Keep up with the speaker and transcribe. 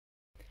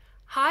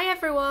Hi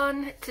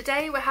everyone!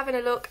 Today we're having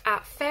a look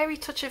at Fairy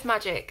Touch of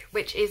Magic,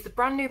 which is the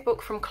brand new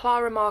book from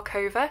Klara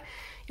Markova.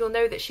 You'll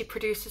know that she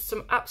produces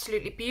some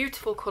absolutely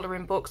beautiful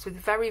colouring books with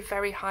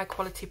very high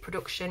quality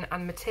production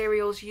and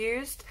materials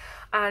used,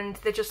 and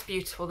they're just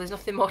beautiful. There's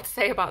nothing more to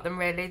say about them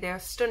really. They're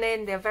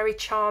stunning, they're very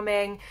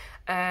charming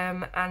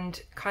and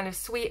kind of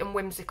sweet and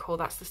whimsical.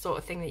 That's the sort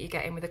of thing that you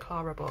get in with a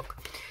Klara book.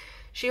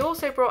 She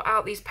also brought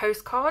out these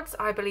postcards,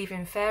 I Believe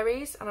in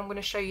Fairies, and I'm going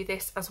to show you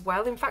this as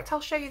well. In fact,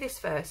 I'll show you this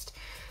first.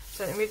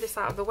 So let me move this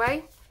out of the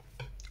way.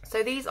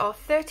 So these are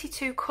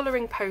 32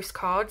 colouring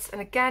postcards, and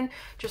again,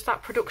 just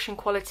that production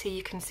quality,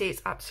 you can see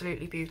it's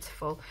absolutely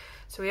beautiful.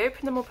 So we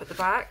open them up at the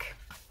back,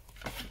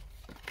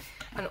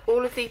 and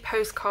all of the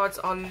postcards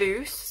are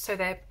loose, so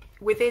they're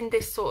within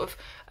this sort of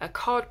a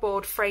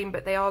cardboard frame,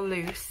 but they are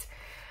loose.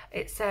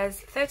 It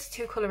says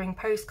 32 colouring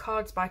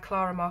postcards by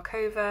Klara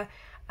Markova,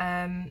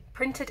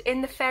 printed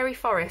in the fairy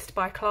forest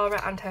by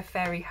Klara and her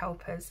fairy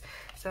helpers.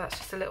 So that's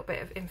just a little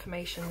bit of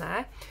information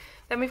there.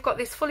 Then we've got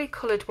this fully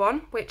coloured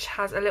one, which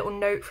has a little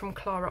note from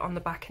Klara on the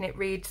back, and it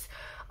reads,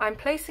 "I'm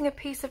placing a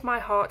piece of my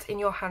heart in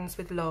your hands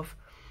with love.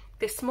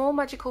 This small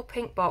magical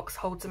pink box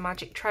holds a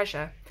magic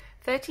treasure.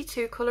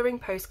 32 colouring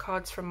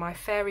postcards from my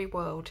fairy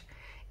world.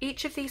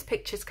 Each of these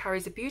pictures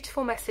carries a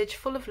beautiful message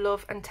full of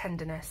love and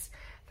tenderness.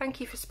 Thank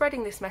you for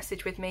spreading this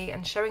message with me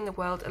and showing the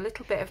world a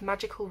little bit of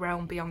magical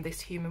realm beyond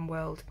this human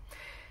world.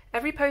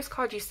 Every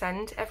postcard you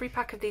send, every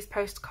pack of these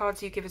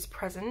postcards you give as a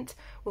present,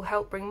 will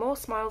help bring more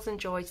smiles and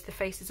joy to the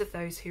faces of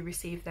those who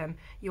receive them.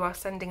 You are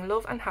sending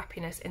love and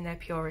happiness in their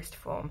purest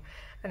form."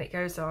 And it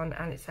goes on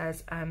and it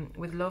says,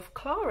 "With love,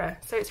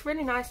 Klara." So it's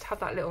really nice to have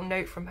that little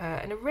note from her,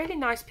 and a really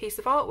nice piece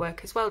of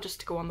artwork as well,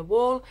 just to go on the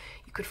wall.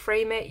 You could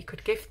frame it, you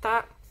could gift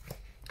that.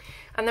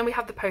 And then we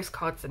have the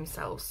postcards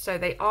themselves. So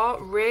they are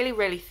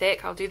really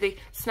thick. I'll do the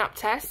snap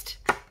test.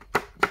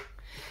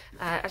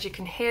 As you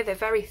can hear, they're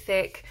very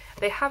thick.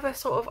 They have a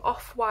sort of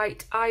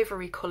off-white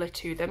ivory colour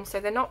to them, so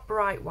they're not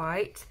bright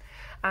white.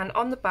 And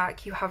on the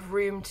back you have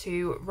room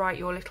to write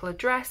your little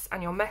address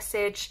and your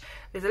message.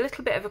 There's a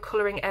little bit of a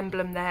colouring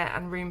emblem there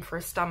and room for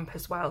a stamp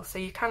as well. So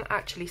you can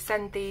actually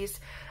send these,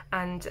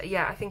 and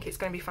yeah, I think it's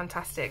going to be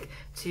fantastic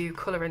to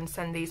colour and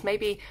send these.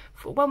 Maybe,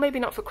 well, maybe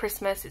not for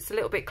Christmas, it's a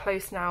little bit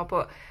close now,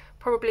 but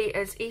probably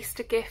as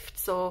Easter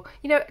gifts, or,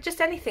 you know, just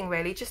anything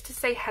really, just to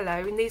say hello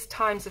in these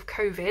times of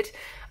COVID.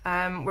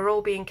 We're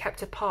all being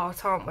kept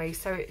apart, aren't we?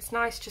 So it's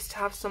nice just to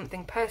have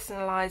something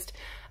personalised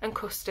and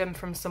custom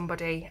from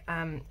somebody,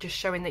 just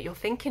showing that you're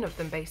thinking of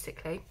them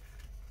basically.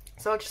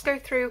 So I'll just go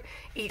through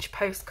each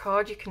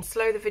postcard. You can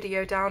slow the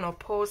video down or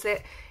pause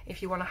it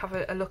if you want to have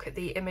a look at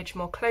the image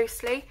more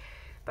closely.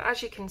 But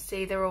as you can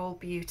see, they're all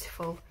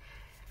beautiful.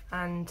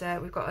 And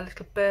we've got a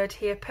little bird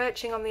here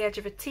perching on the edge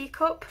of a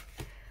teacup.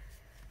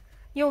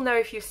 You'll know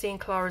if you've seen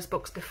Klara's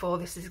books before,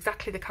 this is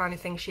exactly the kind of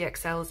thing she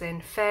excels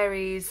in,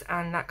 fairies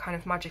and that kind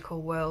of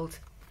magical world.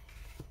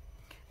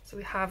 So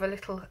we have a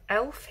little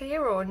elf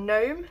here, or a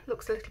gnome,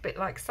 looks a little bit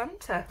like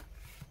Santa.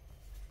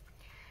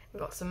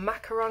 We've got some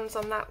macarons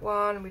on that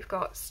one, we've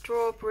got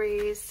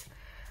strawberries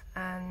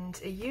and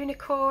a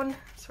unicorn.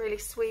 It's really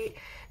sweet.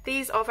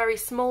 These are very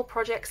small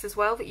projects as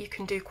well that you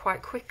can do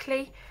quite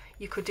quickly.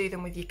 You could do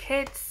them with your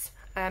kids.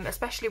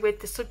 Especially with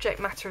the subject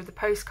matter of the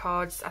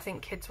postcards, I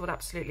think kids would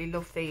absolutely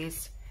love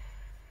these.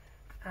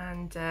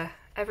 And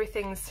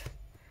everything's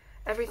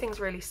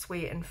really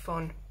sweet and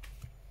fun.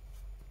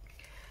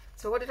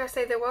 So what did I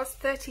say there was?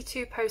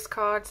 32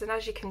 postcards, and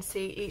as you can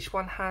see, each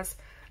one has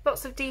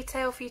lots of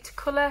detail for you to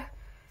colour,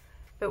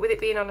 but with it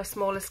being on a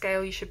smaller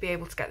scale, you should be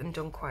able to get them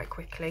done quite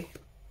quickly.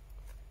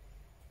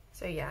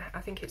 So yeah,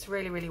 I think it's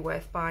really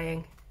worth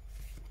buying.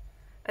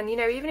 And you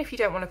know, even if you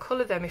don't want to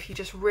colour them, if you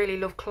just really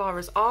love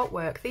Klara's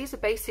artwork, these are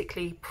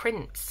basically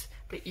prints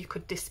that you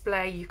could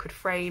display, you could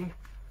frame.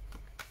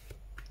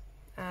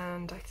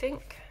 And I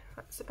think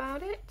that's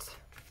about it.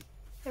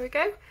 There we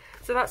go.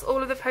 So that's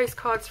all of the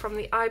postcards from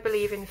the I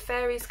Believe in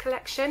Fairies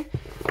collection.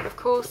 Of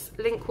course,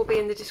 link will be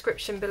in the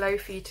description below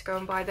for you to go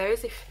and buy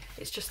those if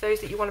it's just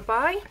those that you want to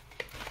buy.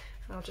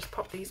 I'll just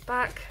pop these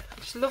back. I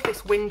just love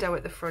this window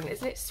at the front,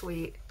 isn't it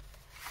sweet?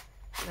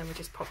 And then we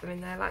just pop them in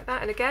there like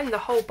that. And again, the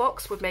whole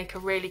box would make a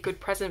really good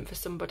present for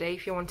somebody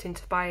if you're wanting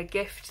to buy a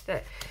gift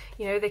that,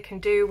 you know, they can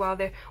do while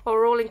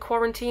we're all in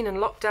quarantine and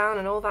lockdown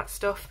and all that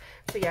stuff.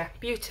 So yeah,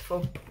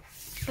 beautiful.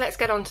 Let's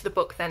get on to the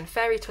book then,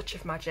 Fairy Touch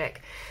of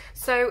Magic.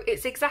 So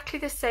it's exactly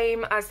the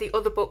same as the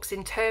other books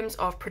in terms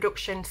of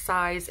production,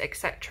 size,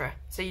 etc.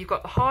 So you've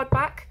got the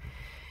hardback,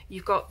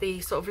 you've got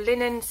the sort of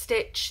linen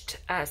stitched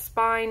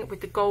spine with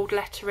the gold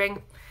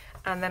lettering,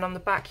 and then on the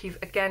back you've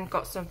again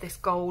got some of this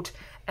gold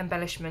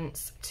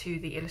embellishments to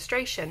the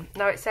illustration.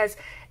 Now it says,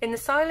 "In the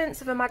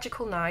silence of a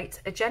magical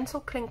night, a gentle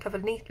clink of a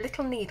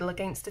little needle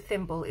against a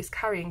thimble is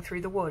carrying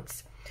through the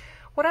woods.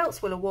 What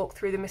else will a walk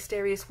through the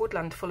mysterious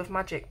woodland full of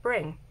magic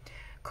bring?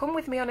 Come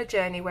with me on a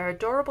journey where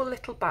adorable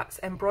little bats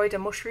embroider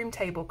mushroom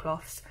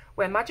tablecloths,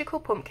 where magical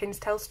pumpkins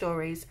tell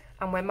stories,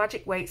 and where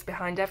magic waits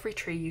behind every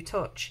tree you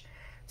touch.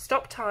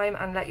 Stop time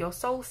and let your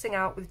soul sing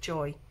out with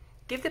joy.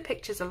 Give the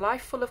pictures a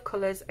life full of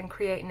colours and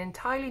create an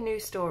entirely new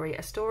story,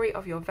 a story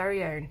of your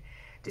very own.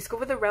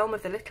 Discover the realm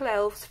of the little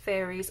elves,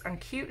 fairies and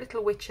cute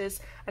little witches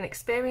and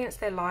experience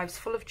their lives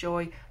full of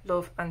joy,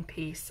 love and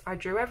peace. I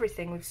drew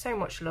everything with so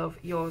much love.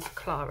 Yours,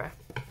 Clara.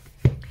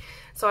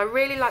 So I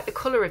really like the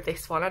colour of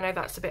this one. I know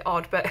that's a bit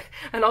odd, but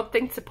an odd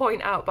thing to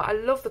point out, but I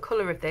love the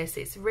colour of this.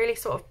 It's really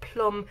sort of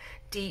plum,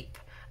 deep,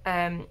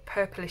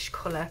 purplish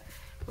colour.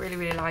 Really,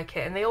 really like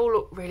it. And they all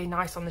look really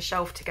nice on the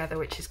shelf together,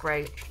 which is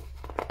great.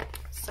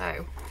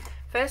 So,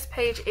 first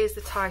page is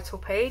the title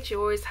page.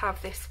 You always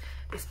have this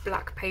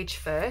black page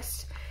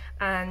first.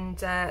 And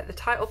the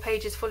title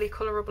page is fully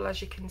colourable,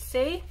 as you can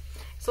see.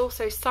 It's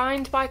also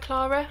signed by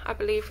Clara. I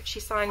believe she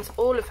signs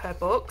all of her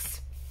books.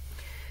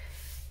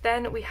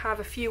 Then we have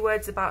a few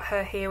words about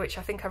her here, which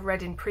I think I've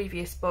read in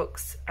previous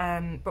books,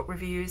 book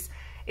reviews.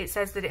 It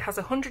says that it has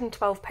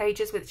 112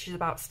 pages, which is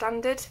about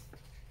standard.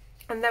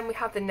 And then we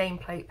have the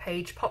nameplate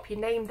page. Pop your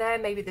name there,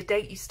 maybe the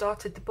date you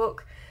started the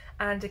book.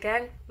 And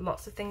again,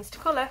 lots of things to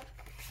colour.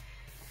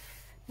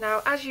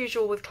 Now, as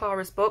usual with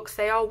Clara's books,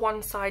 they are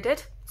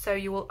one-sided. So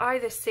you will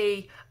either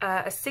see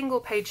a single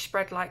page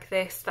spread like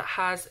this that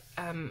has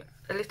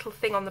a little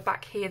thing on the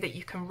back here that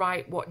you can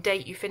write what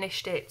date you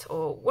finished it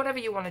or whatever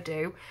you want to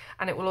do,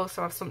 and it will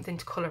also have something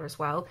to colour as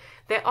well.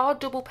 There are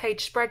double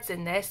page spreads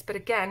in this, but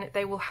again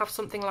they will have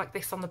something like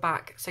this on the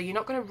back, so you're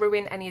not going to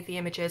ruin any of the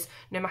images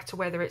no matter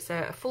whether it's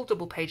a full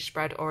double page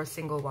spread or a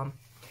single one.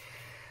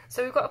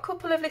 So we've got a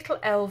couple of little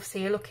elves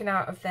here looking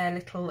out of their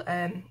little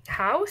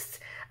house.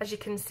 As you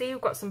can see,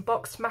 we've got some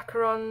boxed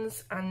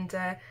macarons, and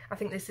I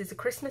think this is a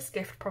Christmas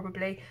gift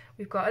probably.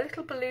 We've got a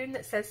little balloon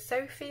that says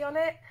Sophie on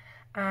it,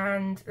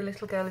 and the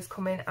little girl is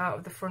coming out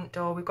of the front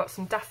door. We've got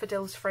some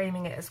daffodils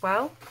framing it as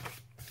well.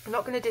 I'm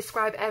not going to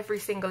describe every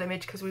single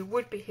image because we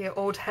would be here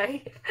all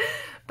day,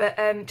 but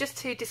just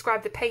to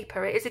describe the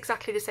paper, it is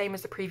exactly the same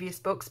as the previous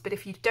books, but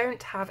if you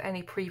don't have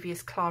any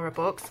previous Clara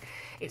books,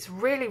 it's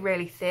really,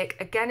 really thick.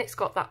 Again, it's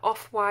got that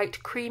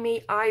off-white,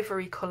 creamy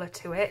ivory colour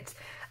to it,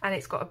 and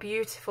it's got a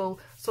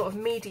beautiful sort of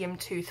medium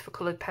tooth for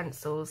coloured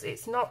pencils.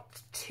 It's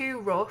not too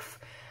rough.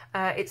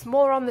 It's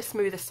more on the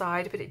smoother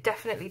side, but it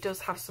definitely does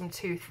have some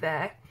tooth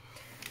there.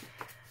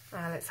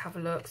 Let's have a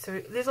look.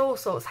 So there's all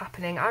sorts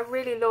happening. I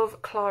really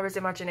love Clara's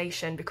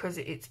imagination because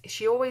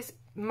she always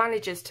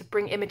manages to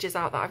bring images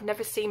out that I've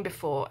never seen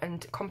before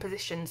and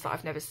compositions that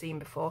I've never seen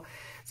before.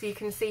 So you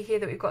can see here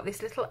that we've got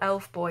this little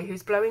elf boy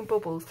who's blowing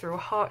bubbles through a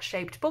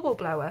heart-shaped bubble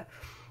blower.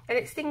 And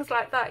it's things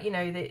like that, you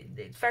know, that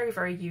it's very,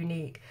 very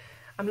unique.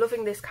 I'm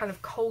loving this kind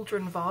of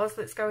cauldron vase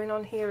that's going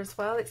on here as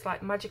well. It's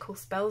like magical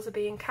spells are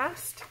being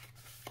cast.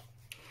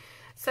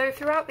 So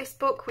throughout this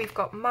book we've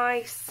got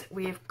mice,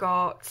 we've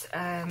got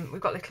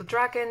little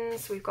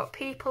dragons, we've got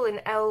people and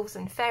elves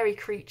and fairy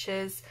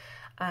creatures,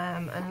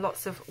 and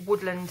lots of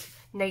woodland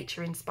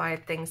nature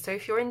inspired things. So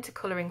if you're into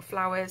colouring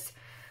flowers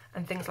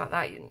and things like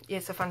that,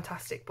 it's a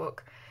fantastic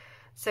book.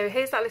 So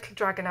here's that little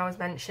dragon I was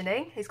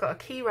mentioning. He's got a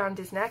key around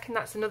his neck, and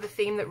that's another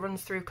theme that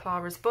runs through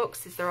Clara's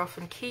books, is they're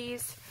often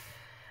keys.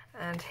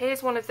 And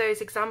here's one of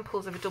those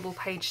examples of a double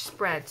page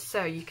spread.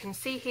 So you can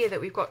see here that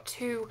we've got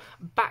two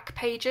back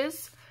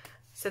pages.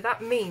 So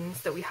that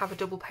means that we have a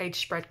double page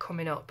spread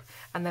coming up,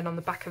 and then on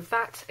the back of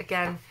that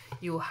again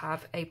you'll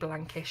have a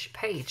blankish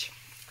page.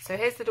 So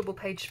here's the double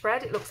page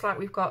spread. It looks like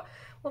we've got,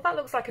 well, that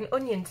looks like an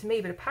onion to me,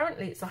 but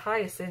apparently it's a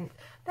hyacinth.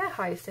 They're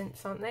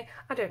hyacinths, aren't they?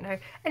 I don't know.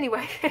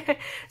 Anyway,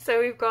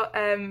 so we've got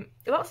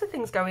lots of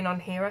things going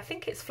on here. I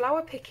think it's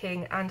flower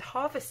picking and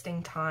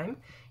harvesting time.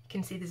 You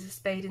can see there's a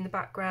spade in the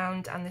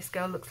background, and this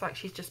girl looks like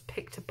she's just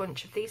picked a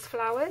bunch of these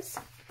flowers.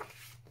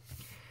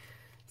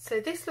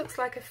 So this looks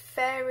like a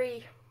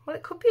fairy. Well,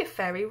 it could be a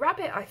fairy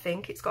rabbit, I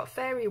think. It's got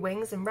fairy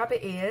wings and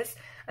rabbit ears,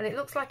 and it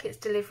looks like it's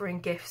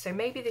delivering gifts, so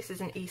maybe this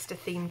is an Easter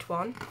themed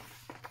one.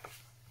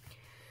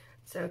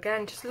 So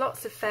again, just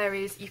lots of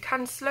fairies. You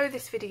can slow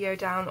this video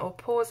down or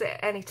pause it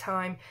at any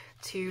time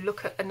to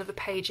look at another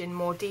page in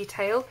more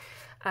detail,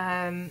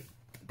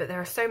 but there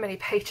are so many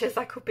pages,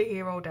 I could be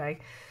here all day.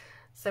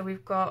 So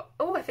we've got,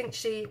 oh, I think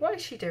what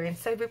is she doing?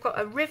 So we've got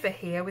a river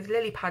here with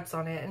lily pads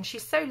on it, and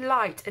she's so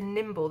light and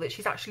nimble that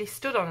she's actually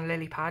stood on a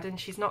lily pad and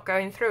she's not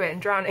going through it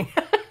and drowning.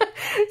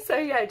 So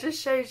yeah, it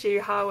just shows you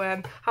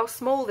how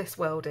small this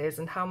world is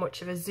and how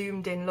much of a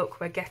zoomed in look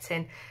we're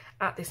getting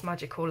at this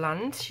magical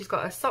land. She's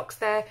got her socks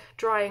there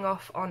drying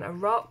off on a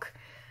rock,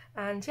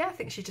 and yeah, I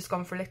think she's just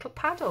gone for a little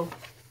paddle.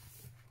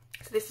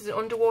 So this is an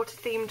underwater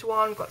themed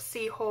one. We've got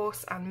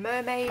seahorse and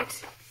mermaid.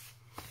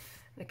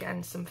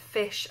 Again, some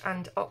fish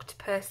and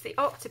octopus. The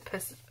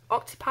octopuses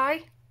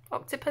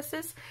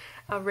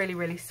are really,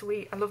 really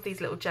sweet. I love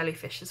these little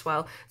jellyfish as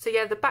well. So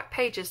yeah, the back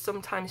pages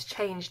sometimes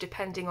change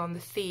depending on the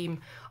theme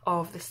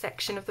of the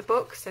section of the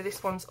book. So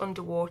this one's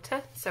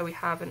underwater, so we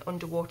have an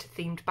underwater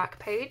themed back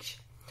page.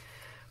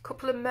 A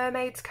couple of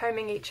mermaids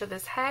combing each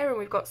other's hair, and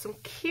we've got some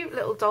cute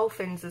little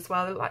dolphins as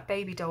well. They look like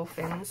baby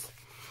dolphins.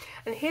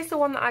 And here's the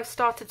one that I've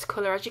started to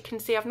colour. As you can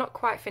see, I've not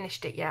quite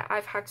finished it yet.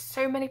 I've had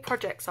so many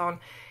projects on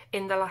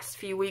in the last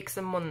few weeks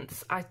and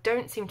months. I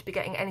don't seem to be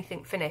getting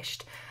anything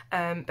finished.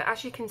 But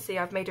as you can see,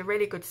 I've made a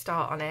really good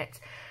start on it.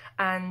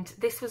 And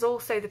this was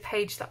also the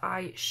page that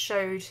I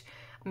showed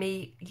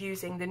me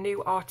using the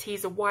new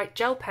Arteza white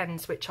gel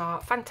pens, which are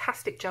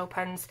fantastic gel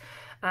pens.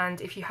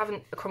 And if you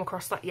haven't come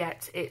across that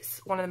yet,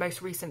 it's one of the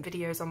most recent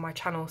videos on my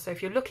channel. So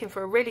if you're looking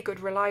for a really good,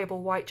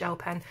 reliable white gel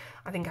pen,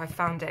 I think I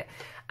found it.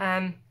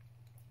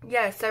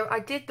 Yeah, so I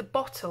did the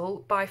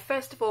bottle by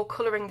first of all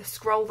colouring the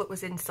scroll that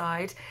was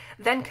inside,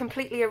 then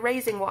completely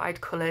erasing what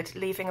I'd coloured,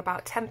 leaving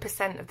about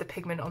 10% of the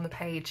pigment on the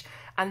page,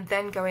 and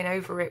then going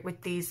over it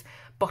with these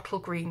bottle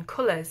green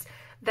colours.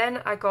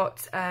 Then I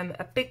got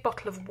a big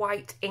bottle of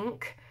white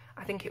ink,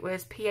 I think it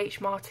was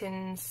P.H.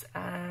 Martin's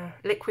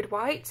liquid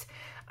white,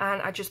 and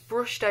I just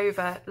brushed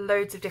over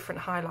loads of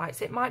different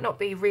highlights. It might not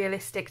be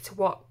realistic to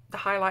what the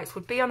highlights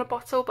would be on a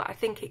bottle, but I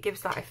think it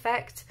gives that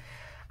effect.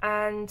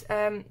 And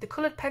the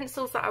coloured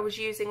pencils that I was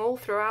using all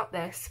throughout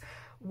this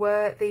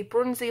were the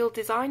Brunzil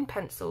design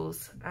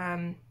pencils,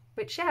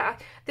 which, yeah,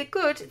 they're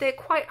good. They're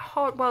quite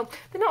hard. Well,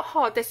 they're not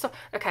hard. They're soft.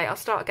 Okay, I'll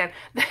start again.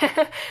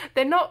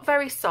 They're not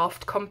very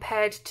soft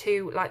compared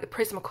to like the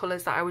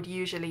Prismacolors that I would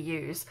usually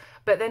use,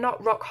 but they're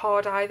not rock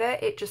hard either.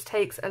 It just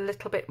takes a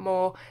little bit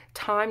more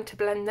time to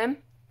blend them.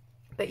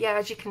 But yeah,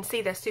 as you can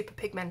see, they're super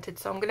pigmented,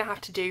 so I'm going to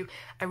have to do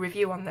a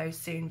review on those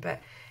soon.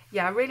 But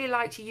yeah, I really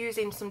liked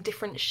using some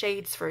different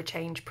shades for a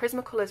change.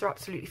 Prismacolors are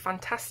absolutely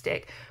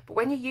fantastic, but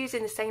when you're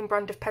using the same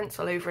brand of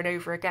pencil over and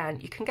over again,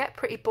 you can get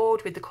pretty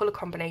bored with the colour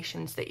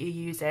combinations that you're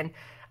using,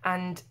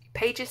 and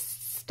pages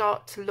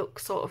start to look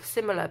sort of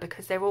similar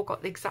because they've all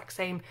got the exact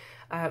same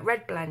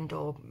red blend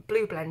or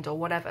blue blend or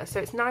whatever. So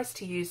it's nice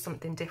to use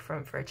something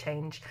different for a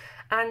change.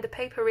 And the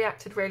paper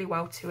reacted really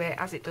well to it,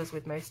 as it does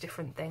with most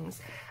different things.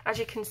 As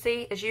you can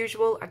see, as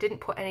usual, I didn't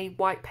put any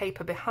white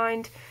paper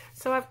behind,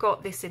 so I've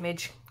got this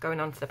image going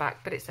onto the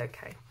back, but it's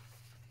okay.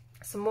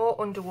 Some more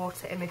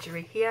underwater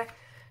imagery here.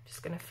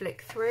 Just going to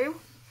flick through.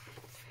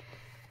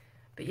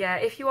 But yeah,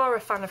 if you are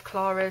a fan of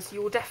Clara's,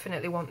 you will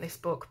definitely want this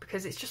book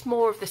because it's just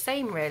more of the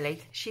same,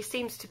 really. She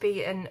seems to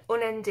be an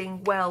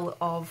unending well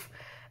of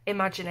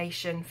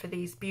imagination for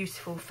these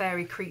beautiful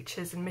fairy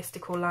creatures and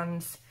mystical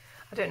lands.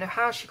 I don't know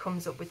how she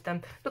comes up with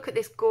them. Look at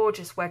this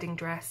gorgeous wedding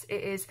dress.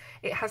 It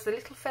has the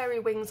little fairy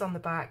wings on the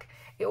back.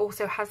 It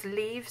also has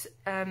leaves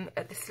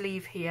at the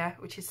sleeve here,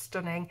 which is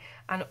stunning,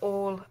 and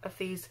all of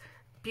these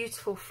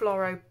beautiful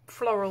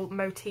floral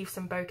motifs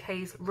and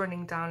bouquets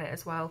running down it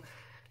as well.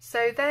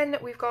 So then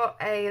we've got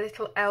a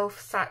little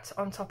elf sat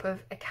on top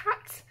of a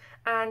cat,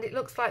 and it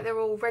looks like they're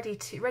all ready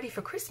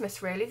for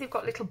Christmas, really. They've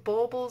got little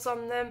baubles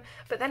on them,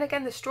 but then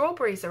again the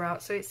strawberries are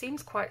out, so it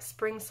seems quite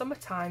spring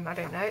summertime. I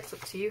don't know, it's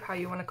up to you how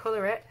you want to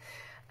colour it.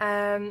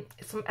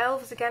 Some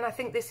elves again. I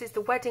think this is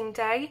the wedding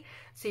day,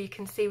 so you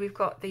can see we've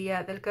got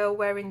the girl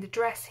wearing the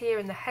dress here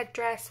and the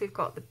headdress. We've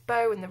got the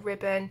bow and the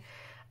ribbon,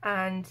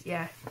 and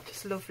yeah,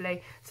 just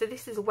lovely. So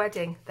this is a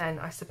wedding then,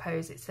 I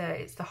suppose. It's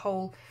the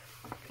whole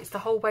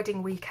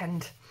wedding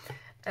weekend.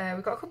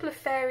 We've got a couple of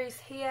fairies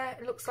here.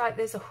 It looks like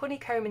there's a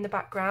honeycomb in the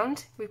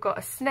background. We've got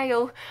a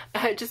snail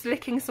just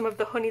licking some of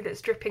the honey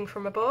that's dripping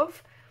from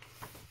above.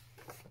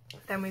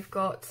 Then we've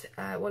got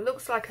what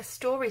looks like a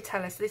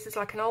storyteller. So this is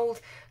like an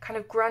old kind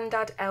of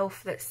grandad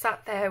elf that's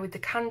sat there with the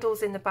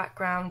candles in the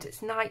background.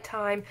 It's night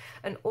time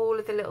and all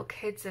of the little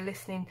kids are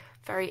listening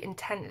very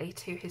intently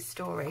to his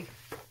story.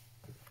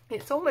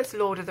 It's almost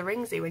Lord of the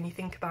Ringsy when you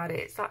think about it.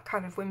 It's that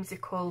kind of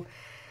whimsical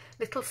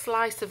little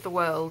slice of the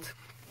world.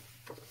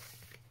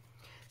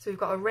 So we've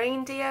got a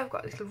reindeer, we've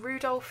got little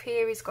Rudolph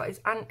here, he's got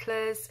his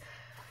antlers,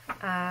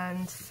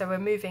 and so we're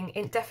moving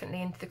in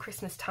definitely into the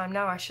Christmas time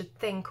now, I should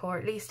think, or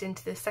at least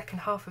into the second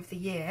half of the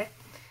year.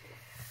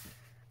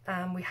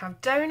 We have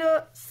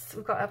donuts.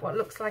 We've got what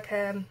looks like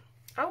I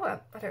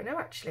don't know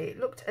actually, it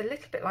looked a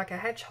little bit like a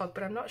hedgehog,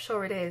 but I'm not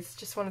sure it is,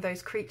 just one of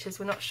those creatures,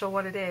 we're not sure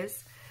what it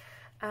is.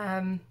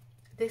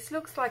 This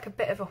looks like a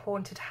bit of a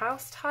haunted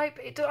house type.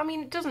 I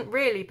mean, it doesn't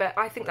really, but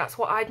I think that's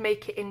what I'd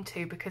make it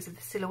into because of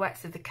the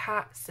silhouettes of the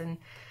cats and,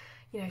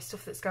 you know,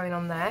 stuff that's going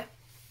on there.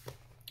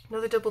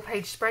 Another double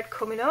page spread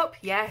coming up.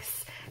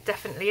 Yes,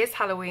 definitely is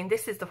Halloween.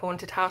 This is the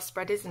haunted house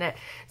spread, isn't it?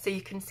 So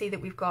you can see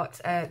that we've got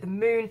the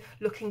moon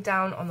looking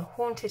down on the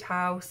haunted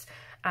house,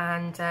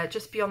 and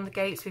just beyond the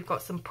gates we've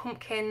got some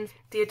pumpkins.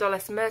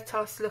 Diadolos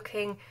Myrtos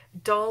looking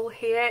doll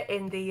here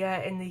in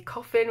the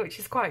coffin, which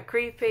is quite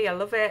creepy. I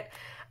love it.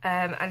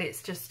 And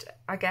it's just,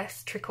 I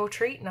guess, trick or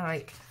treat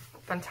night.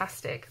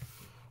 Fantastic.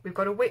 We've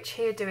got a witch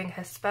here doing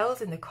her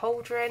spells in the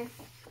cauldron,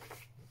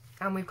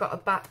 and we've got a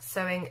bat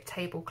sewing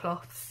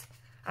tablecloths,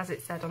 as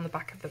it said on the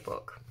back of the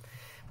book.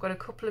 We've got a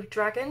couple of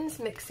dragons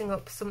mixing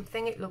up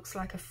something. It looks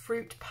like a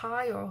fruit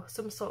pie or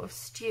some sort of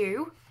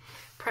stew.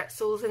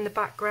 Pretzels in the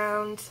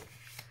background.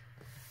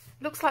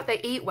 Looks like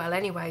they eat well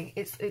anyway.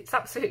 It's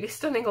absolutely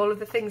stunning, all of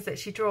the things that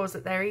she draws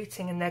that they're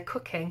eating and they're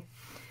cooking.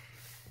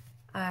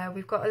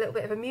 We've got a little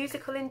bit of a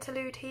musical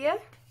interlude here.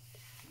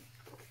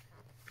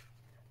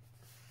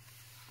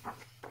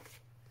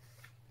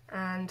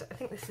 And I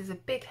think this is a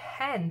big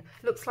hen.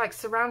 Looks like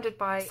surrounded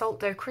by salt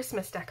dough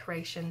Christmas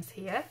decorations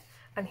here.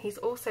 And he's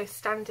also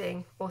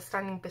standing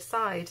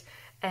beside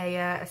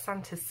a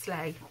Santa's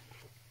sleigh.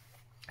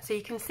 So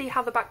you can see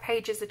how the back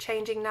pages are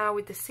changing now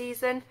with the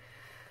season.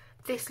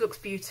 This looks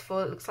beautiful.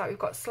 It looks like we've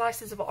got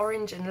slices of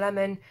orange and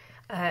lemon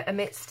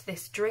amidst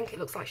this drink. It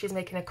looks like she's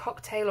making a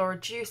cocktail or a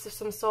juice of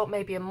some sort,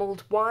 maybe a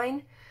mulled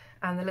wine,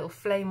 and the little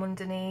flame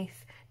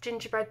underneath.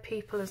 Gingerbread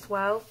people as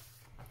well.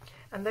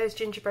 And those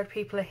gingerbread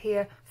people are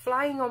here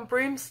flying on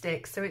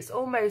broomsticks, so it's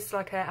almost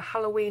like a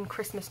Halloween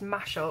Christmas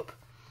mashup.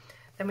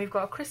 Then we've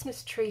got a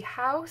Christmas tree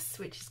house,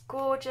 which is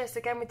gorgeous,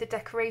 again with the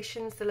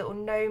decorations, the little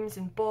gnomes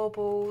and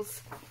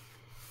baubles.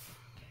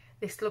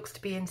 This looks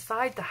to be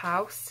inside the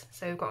house,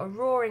 so we've got a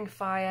roaring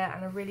fire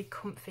and a really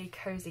comfy,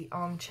 cosy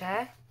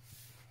armchair.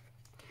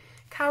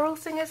 Carol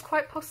singers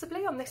quite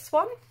possibly on this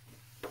one.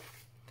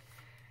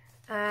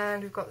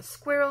 And we've got the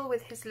squirrel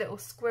with his little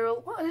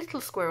squirrel. What are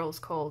little squirrels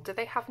called? Do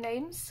they have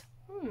names?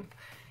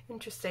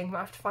 Interesting, we'll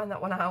have to find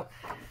that one out.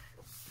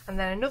 And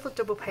then another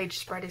double page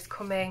spread is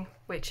coming,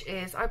 which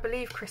is, I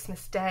believe,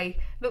 Christmas Day.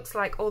 Looks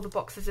like all the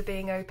boxes are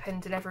being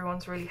opened and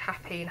everyone's really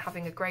happy and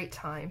having a great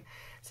time.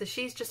 So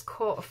she's just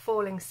caught a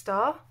falling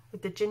star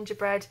with the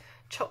gingerbread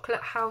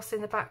chocolate house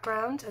in the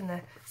background and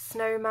the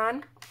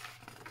snowman.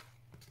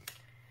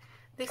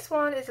 This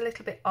one is a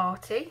little bit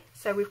arty.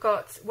 So we've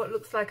got what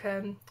looks like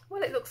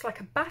well, it looks like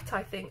a bat,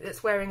 I think,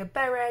 that's wearing a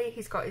beret.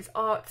 He's got his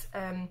art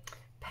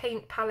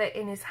paint palette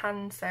in his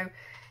hand, so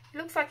it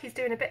looks like he's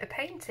doing a bit of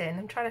painting.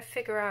 I'm trying to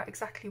figure out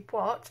exactly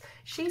what.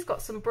 She's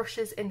got some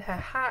brushes in her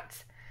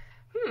hat.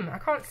 I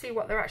can't see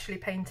what they're actually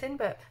painting,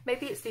 but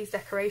maybe it's these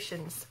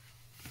decorations.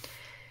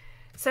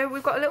 So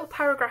we've got a little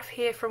paragraph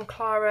here from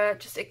Clara,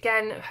 just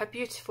again her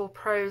beautiful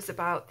prose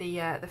about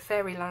the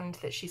fairyland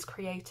that she's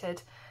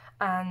created.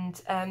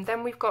 And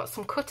then we've got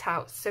some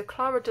cutouts. So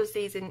Clara does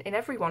these in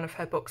every one of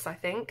her books, I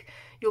think.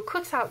 You'll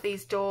cut out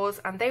these doors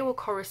and they will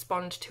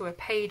correspond to a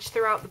page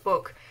throughout the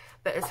book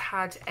that has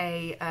had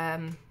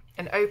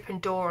an open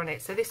door on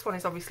it. So this one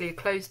is obviously a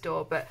closed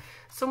door, but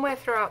somewhere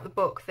throughout the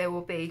book there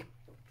will be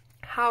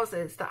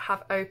houses that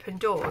have open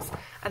doors,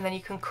 and then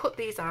you can cut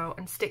these out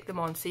and stick them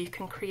on so you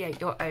can create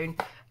your own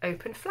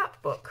open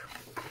flap book.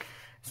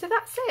 So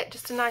that's it,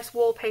 just a nice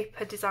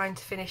wallpaper design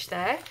to finish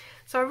there.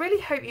 So I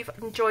really hope you've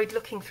enjoyed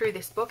looking through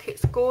this book.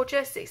 It's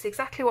gorgeous, it's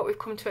exactly what we've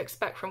come to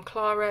expect from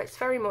Clara. It's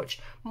very much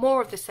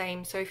more of the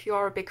same, so if you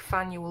are a big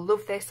fan you will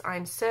love this,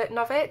 I'm certain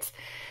of it.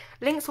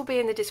 Links will be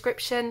in the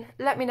description.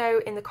 Let me know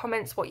in the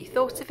comments what you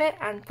thought of it,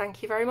 and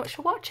thank you very much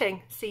for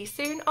watching. See you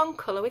soon on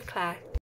Colour with Claire.